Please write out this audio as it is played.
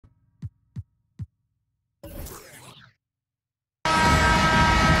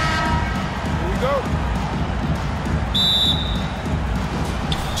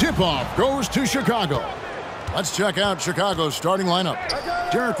tip-off goes to Chicago. Let's check out Chicago's starting lineup.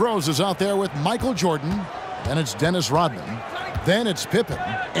 Derrick Rose is out there with Michael Jordan. Then it's Dennis Rodman. Then it's Pippen.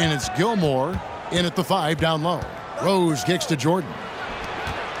 And it's Gilmore in at the 5 down low. Rose kicks to Jordan.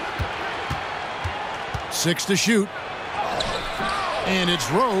 6 to shoot. And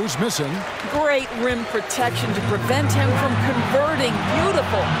it's Rose missing. Great rim protection to prevent him from converting.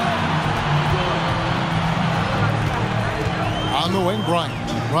 Beautiful. On the wing, Bryant.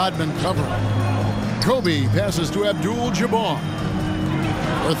 Rodman covering. Kobe passes to Abdul-Jabbar.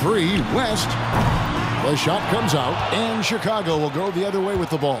 For 3, West. The shot comes out, and Chicago will go the other way with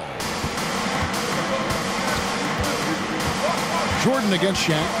the ball. Jordan against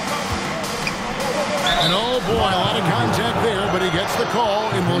Shaq. And oh boy, a lot of contact there, but he gets the call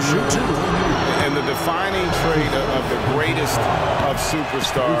and will shoot 2. And the defining trait of the greatest of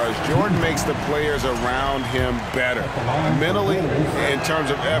superstars, Jordan makes the players around him better, mentally, in terms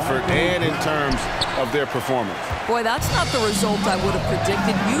of effort, and in terms of their performance. Boy, that's not the result I would have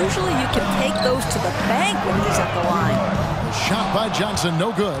predicted. Usually you can take those to the bank when he's at the line. The shot by Johnson,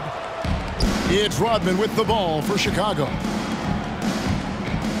 no good. It's Rodman with the ball for Chicago.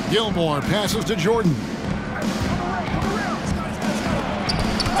 Gilmore passes to Jordan.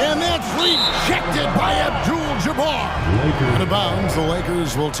 And that's rejected by Abdul-Jabbar. Out of bounds, the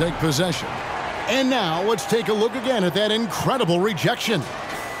Lakers will take possession. And now let's take a look again at that incredible rejection.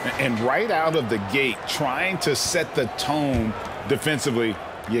 And right out of the gate, trying to set the tone defensively,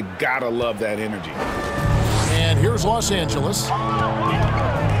 you gotta love that energy. And here's Los Angeles.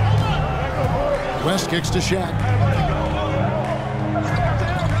 West kicks to Shaq.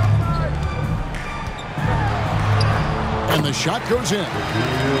 And the shot goes in.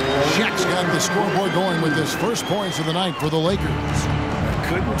 Shaq's got the scoreboard going with his first points of the night for the Lakers. I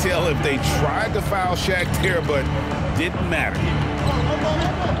couldn't tell if they tried to foul Shaq there, but didn't matter.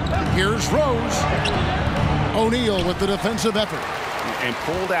 Here's Rose. O'Neal with the defensive effort. And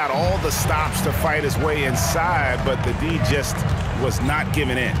pulled out all the stops to fight his way inside, but the D just was not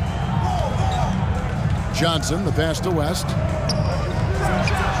giving in. Johnson, the pass to West.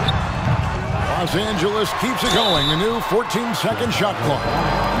 Los Angeles keeps it going. The new 14-second shot clock.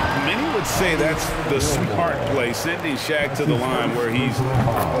 Many would say that's the smart play, sending Shaq to the line where he's,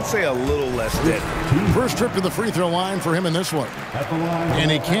 let's say, a little less dead. First trip to the free throw line for him in this one.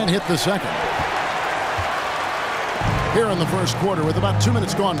 And he can't hit the second. Here in the first quarter with about 2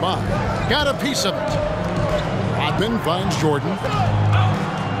 minutes gone by. Got a piece of it. Rodman finds Jordan.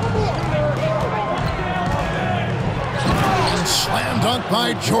 And slam dunk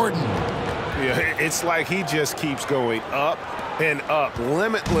by Jordan. Yeah, it's like he just keeps going up and up.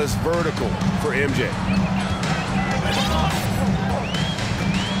 Limitless vertical for MJ.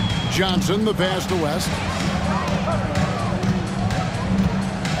 Johnson, the pass to West.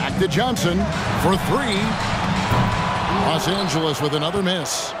 Back to Johnson for 3. Los Angeles with another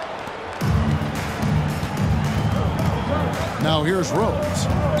miss. Now here's Rose.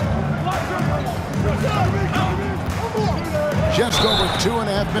 Just over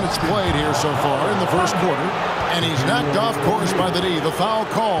 2.5 minutes played here so far in the first quarter. And he's knocked off course by the D. The foul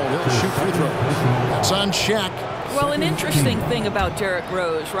called. He'll shoot free throws. That's on Shaq. Well, an interesting thing about Derrick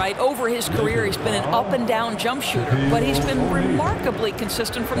Rose, right? Over his career, he's been an up-and-down jump shooter, but he's been remarkably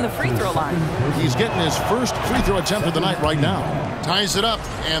consistent from the free throw line. He's getting his first free throw attempt of the night right now. Ties it up,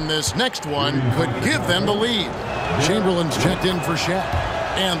 and this next one could give them the lead. Chamberlain's checked in for Shaq,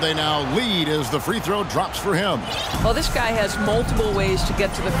 and they now lead as the free throw drops for him. Well, this guy has multiple ways to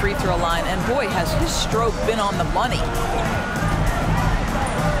get to the free throw line, and boy, has his stroke been on the money.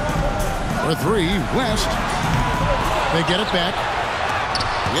 For 3, West. They get it back.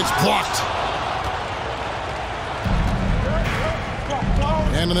 It's blocked.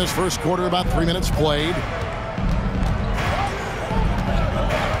 And in this first quarter, about 3 minutes played.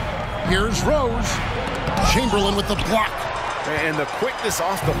 Here's Rose. Chamberlain with the block. And the quickness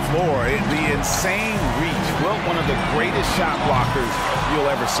off the floor, the insane reach. Well, one of the greatest shot blockers you'll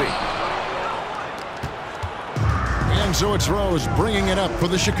ever see. And so it's Rose bringing it up for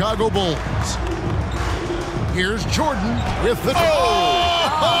the Chicago Bulls. Here's Jordan with the... Oh,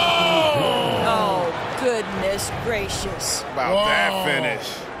 goodness gracious. About that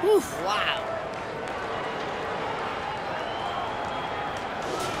finish. Oof. Wow.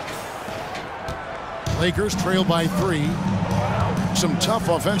 Lakers trail by 3. Some tough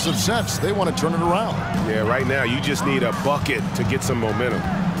offensive sets. They want to turn it around. Yeah, right now you just need a bucket to get some momentum.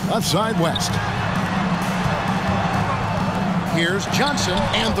 Left side, West. Here's Johnson,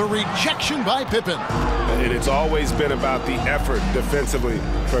 and the rejection by Pippen. And it's always been about the effort defensively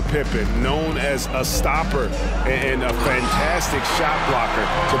for Pippen, known as a stopper and a fantastic shot blocker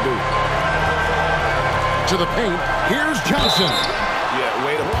to boot. To the paint, here's Johnson. Yeah,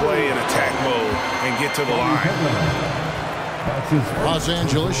 way to play in attack mode and get to the line. Los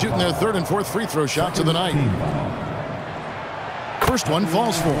Angeles shooting their third and fourth free throw shots of the night. First one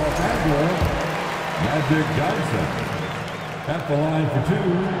falls for. Magic Johnson at the line for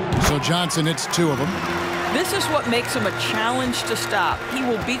 2. So Johnson hits 2 of them. This is what makes him a challenge to stop. He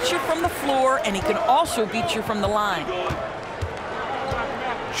will beat you from the floor, and he can also beat you from the line.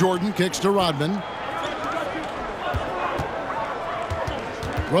 Jordan kicks to Rodman.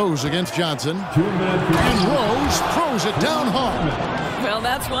 Rose against Johnson. And Rose throws it down hard. Well,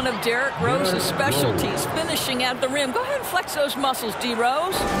 that's one of Derrick Rose's specialties, finishing at the rim. Go ahead and flex those muscles, D.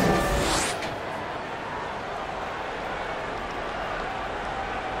 Rose.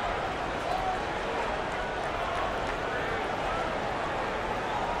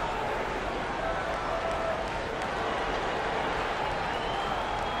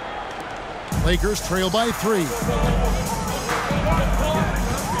 Lakers trail by 3.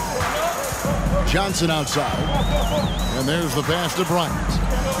 Johnson outside. And there's the pass to Bryant.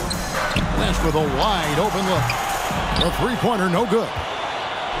 West with a wide open look. The three-pointer no good.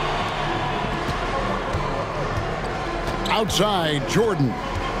 Outside, Jordan.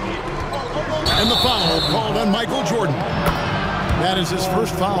 And the foul called on Michael Jordan. That is his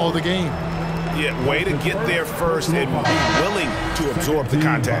first foul of the game. Yeah, way to get there first and be willing to absorb the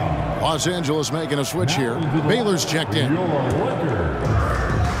contact. Los Angeles making a switch here. Baylor's checked in.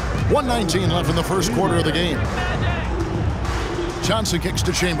 1:19 left in the first quarter of the game. Johnson kicks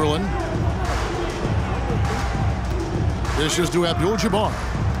to Chamberlain. Dishes to Abdul-Jabbar.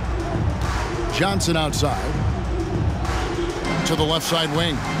 Johnson outside. To the left side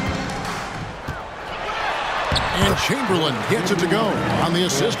wing. And Chamberlain gets it to go on the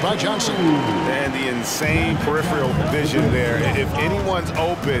assist by Johnson. And the insane peripheral vision there. If anyone's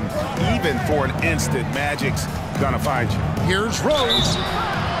open, even for an instant, Magic's gonna find you. Here's Rose.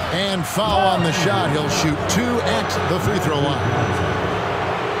 And foul on the shot. He'll shoot 2 at the free throw line.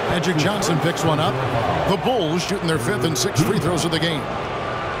 Magic Johnson picks one up. The Bulls shooting their 5th and 6th free throws of the game.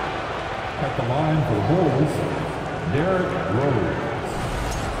 At the line for the Bulls, Derrick Rose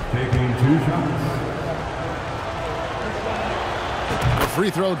taking 2 shots. The free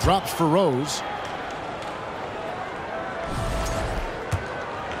throw drops for Rose.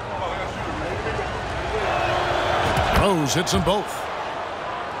 Rose hits them both.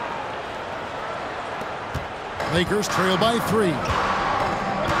 Lakers trail by 3.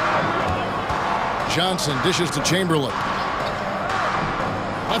 Johnson dishes to Chamberlain.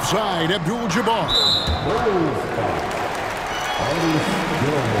 Left side, Abdul-Jabbar.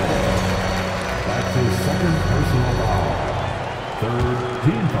 That's his second personal foul. Third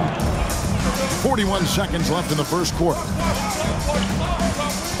team foul. 41 seconds left in the first quarter.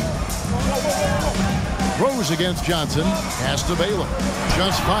 Rose against Johnson. Pass to Baylor.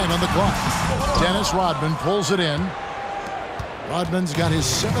 Just fine on the clock. Dennis Rodman pulls it in. Rodman's got his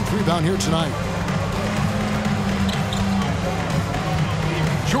 7th rebound here tonight.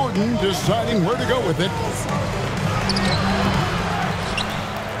 Jordan deciding where to go with it.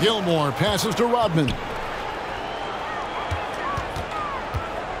 Gilmore passes to Rodman.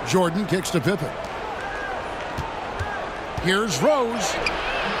 Jordan kicks to Pippen. Here's Rose.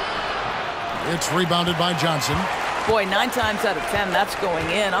 It's rebounded by Johnson. Boy, 9 times out of 10, that's going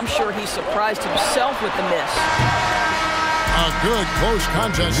in. I'm sure he surprised himself with the miss. A good close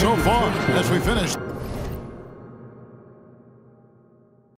contest so far as we finish.